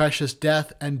your precious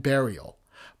death and burial,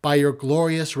 by your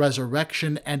glorious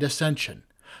resurrection and ascension,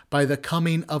 by the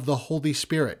coming of the Holy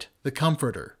Spirit, the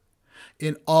Comforter,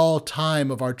 in all time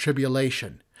of our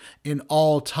tribulation, in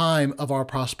all time of our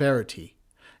prosperity,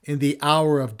 in the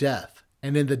hour of death,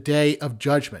 and in the day of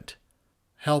judgment,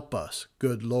 help us,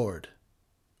 good Lord.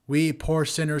 We poor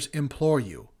sinners implore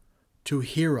you to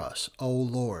hear us, O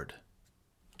Lord.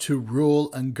 To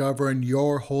rule and govern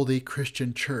your holy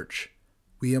Christian Church,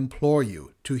 we implore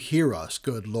you to hear us,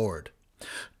 good Lord.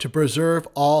 To preserve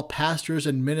all pastors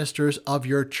and ministers of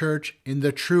your church in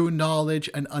the true knowledge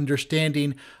and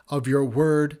understanding of your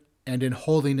word and in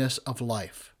holiness of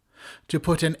life. To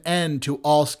put an end to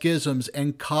all schisms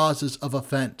and causes of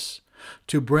offense.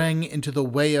 To bring into the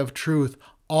way of truth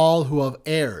all who have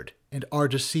erred and are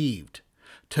deceived.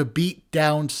 To beat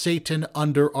down Satan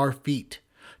under our feet.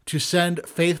 To send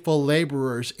faithful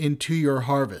laborers into your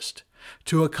harvest.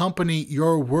 To accompany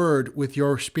your word with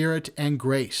your spirit and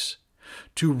grace.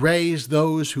 To raise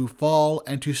those who fall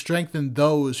and to strengthen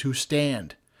those who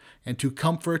stand, and to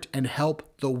comfort and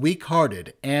help the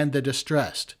weak-hearted and the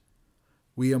distressed.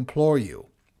 We implore you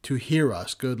to hear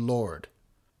us, good Lord.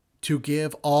 To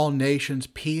give all nations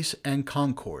peace and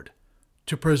concord.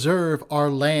 To preserve our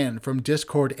land from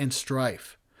discord and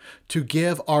strife. To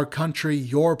give our country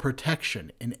your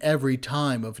protection in every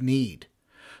time of need.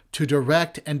 To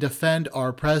direct and defend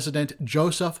our President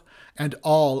Joseph and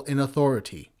all in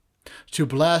authority. To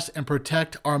bless and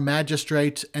protect our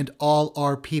magistrates and all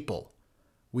our people.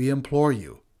 We implore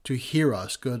you to hear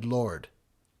us, good Lord.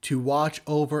 To watch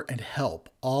over and help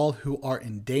all who are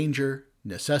in danger,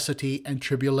 necessity, and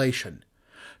tribulation.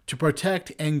 To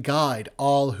protect and guide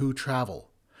all who travel.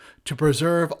 To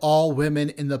preserve all women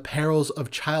in the perils of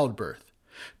childbirth.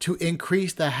 To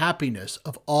increase the happiness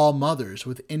of all mothers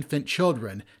with infant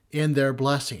children in their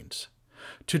blessings.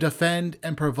 to defend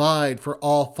and provide for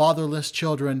all fatherless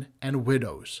children and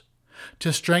widows,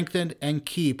 to strengthen and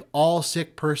keep all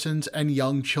sick persons and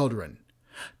young children,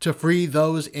 to free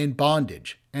those in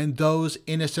bondage and those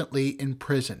innocently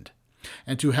imprisoned,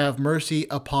 and to have mercy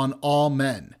upon all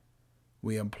men.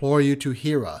 We implore you to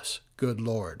hear us, good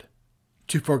Lord,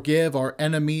 to forgive our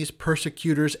enemies,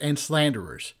 persecutors, and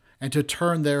slanderers, and to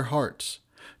turn their hearts,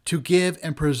 to give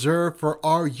and preserve for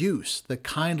our use the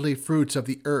kindly fruits of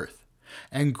the earth,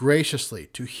 and graciously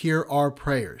to hear our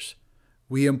prayers.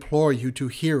 We implore you to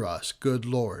hear us, good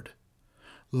Lord.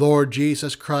 Lord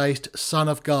Jesus Christ, Son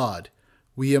of God,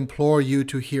 we implore you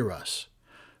to hear us.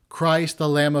 Christ, the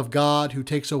Lamb of God, who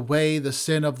takes away the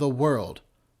sin of the world,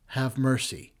 have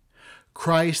mercy.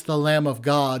 Christ, the Lamb of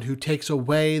God, who takes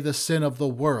away the sin of the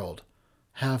world,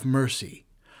 have mercy.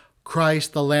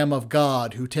 Christ, the Lamb of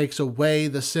God, who takes away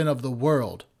the sin of the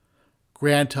world,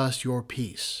 grant us your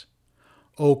peace.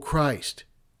 O Christ,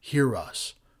 hear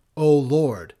us. O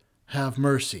Lord, have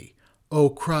mercy. O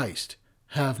Christ,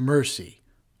 have mercy.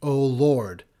 O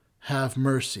Lord, have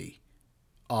mercy.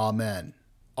 Amen.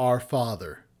 Our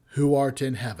Father, who art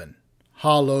in heaven,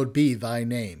 hallowed be thy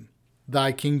name.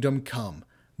 Thy kingdom come,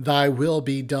 thy will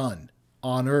be done,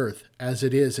 on earth as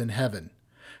it is in heaven.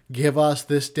 Give us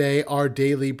this day our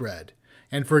daily bread,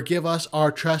 and forgive us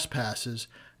our trespasses,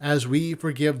 as we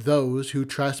forgive those who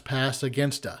trespass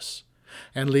against us.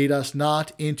 And lead us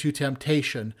not into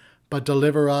temptation, but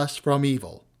deliver us from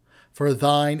evil. For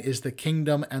thine is the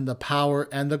kingdom and the power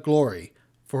and the glory,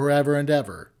 forever and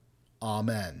ever.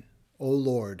 Amen. O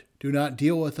Lord, do not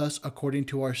deal with us according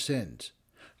to our sins.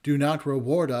 Do not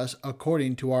reward us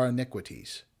according to our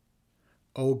iniquities.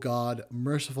 O God,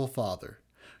 merciful Father,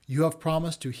 you have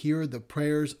promised to hear the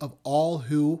prayers of all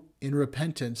who, in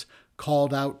repentance,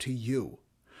 called out to you.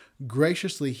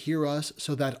 Graciously hear us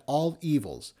so that all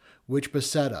evils which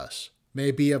beset us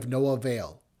may be of no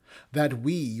avail, that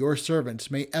we, your servants,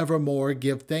 may evermore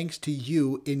give thanks to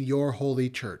you in your holy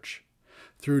church.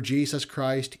 Through Jesus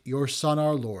Christ, your Son,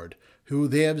 our Lord, who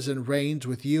lives and reigns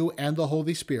with you and the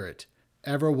Holy Spirit,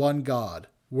 ever one God,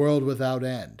 world without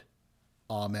end.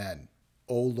 Amen.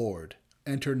 O Lord,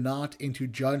 enter not into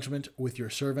judgment with your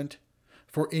servant,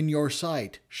 for in your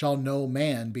sight shall no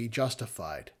man be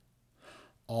justified.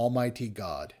 Almighty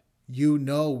God, you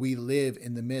know we live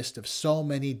in the midst of so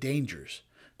many dangers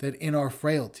that in our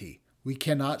frailty we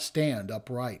cannot stand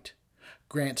upright.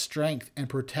 Grant strength and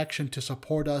protection to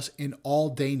support us in all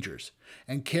dangers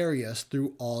and carry us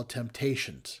through all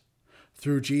temptations.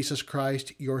 Through Jesus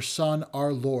Christ, your Son,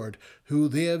 our Lord, who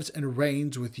lives and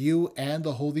reigns with you and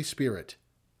the Holy Spirit,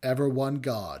 ever one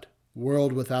God,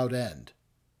 world without end.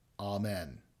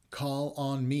 Amen. Call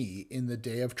on me in the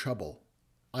day of trouble.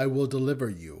 I will deliver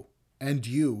you, and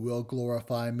you will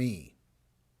glorify me.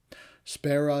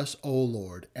 Spare us, O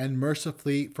Lord, and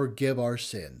mercifully forgive our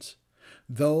sins.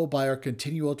 Though by our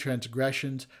continual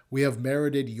transgressions we have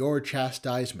merited your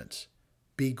chastisements,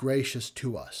 be gracious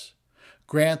to us.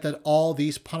 Grant that all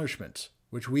these punishments,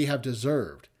 which we have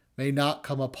deserved, may not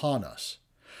come upon us,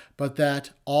 but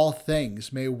that all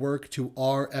things may work to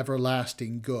our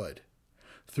everlasting good.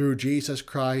 Through Jesus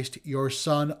Christ, your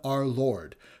Son, our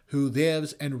Lord, who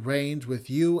lives and reigns with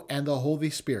you and the Holy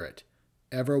Spirit,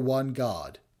 ever one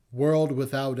God, world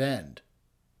without end.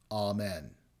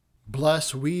 Amen.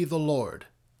 Bless we the Lord.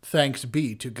 Thanks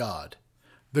be to God.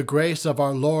 The grace of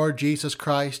our Lord Jesus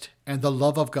Christ, and the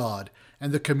love of God,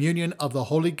 and the communion of the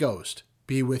Holy Ghost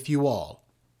be with you all.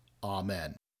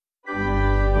 Amen.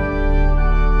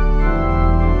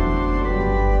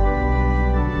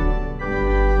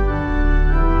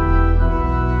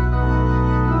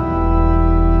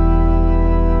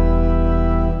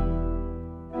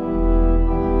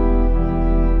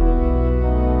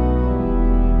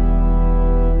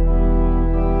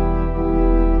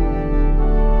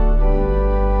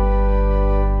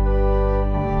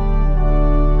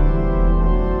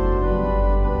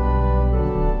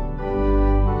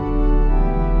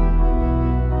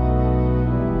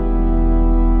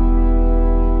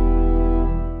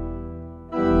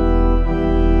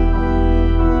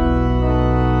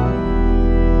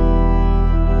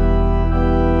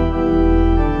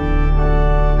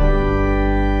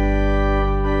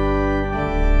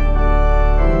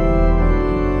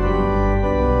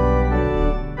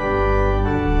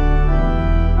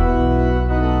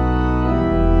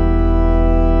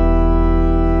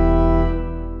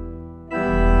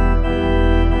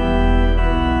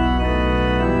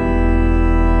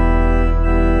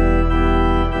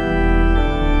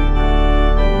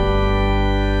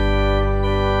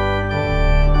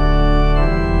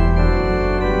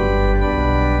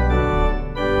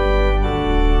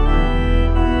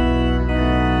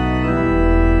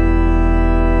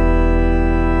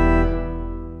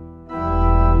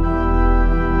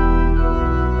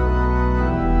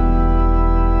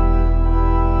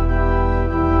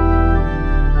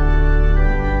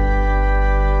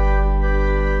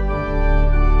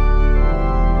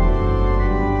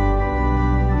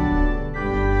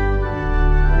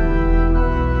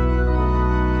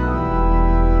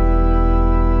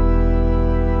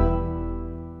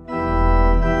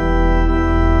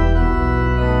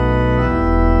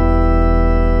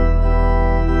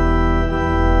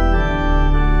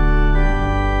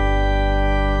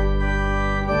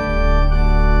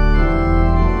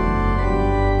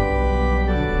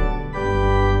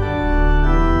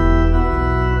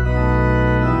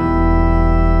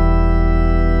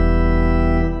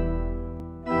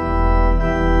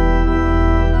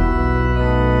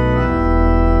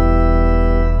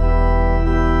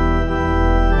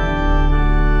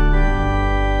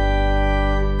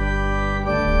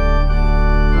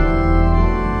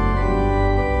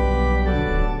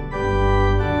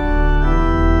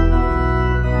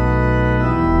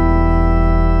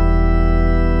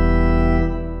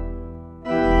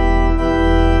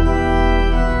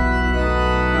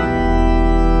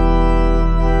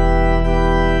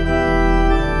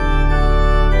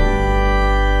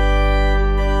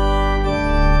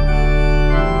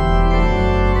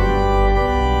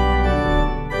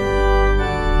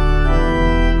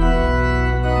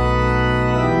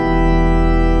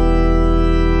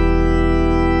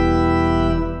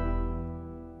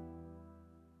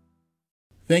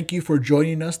 Thank you for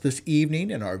joining us this evening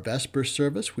in our Vespers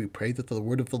service. We pray that the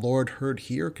word of the Lord heard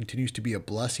here continues to be a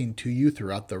blessing to you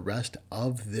throughout the rest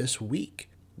of this week.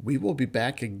 We will be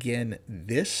back again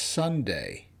this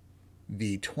Sunday,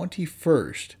 the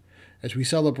 21st, as we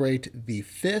celebrate the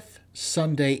fifth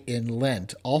Sunday in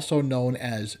Lent, also known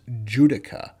as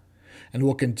Judica. And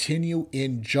we'll continue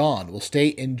in John. We'll stay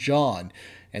in John.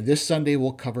 And this Sunday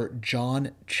we'll cover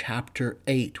John chapter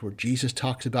 8, where Jesus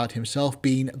talks about himself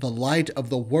being the light of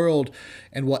the world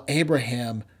and what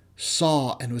Abraham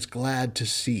saw and was glad to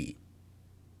see.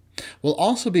 We'll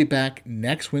also be back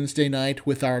next Wednesday night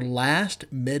with our last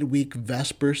midweek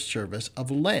Vespers service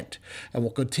of Lent. And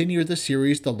we'll continue the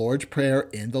series, The Lord's Prayer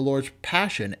in the Lord's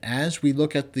Passion, as we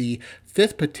look at the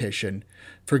fifth petition,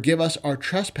 forgive us our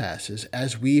trespasses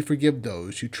as we forgive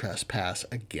those who trespass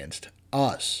against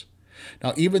us.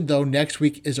 Now, even though next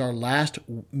week is our last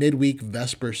midweek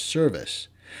Vespers service,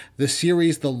 the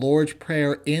series, The Lord's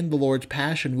Prayer in the Lord's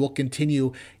Passion, will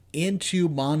continue into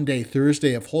Maundy,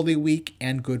 Thursday of Holy Week,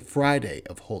 and Good Friday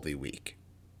of Holy Week.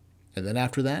 And then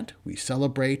after that, we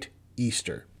celebrate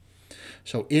Easter.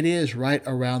 So it is right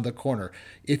around the corner.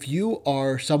 If you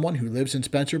are someone who lives in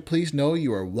Spencer, please know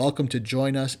you are welcome to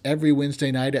join us every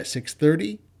Wednesday night at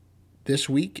 6:30 this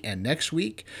week and next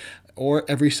week, or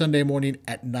every Sunday morning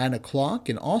at 9 o'clock,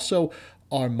 and also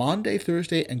our Maundy,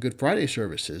 Thursday, and Good Friday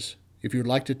services, if you'd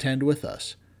like to attend with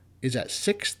us, is at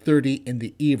 6:30 in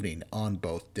the evening on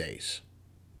both days.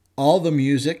 All the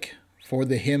music for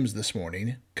the hymns this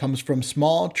morning comes from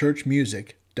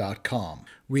smallchurchmusic.com.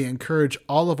 We encourage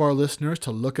all of our listeners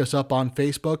to look us up on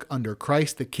Facebook under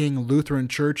Christ the King Lutheran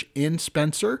Church in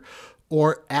Spencer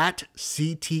or at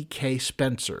CTK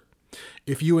Spencer.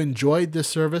 If you enjoyed this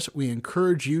service, we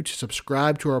encourage you to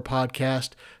subscribe to our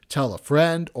podcast, tell a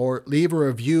friend, or leave a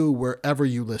review wherever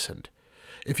you listened.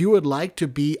 If you would like to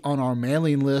be on our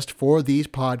mailing list for these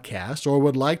podcasts or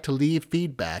would like to leave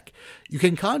feedback, you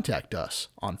can contact us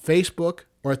on Facebook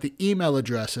or at the email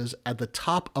addresses at the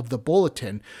top of the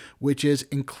bulletin, which is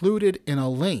included in a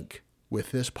link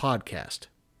with this podcast.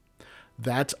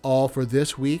 That's all for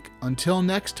this week. Until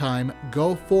next time,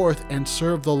 go forth and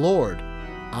serve the Lord.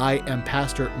 I am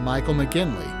Pastor Michael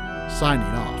McGinley, signing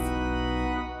off.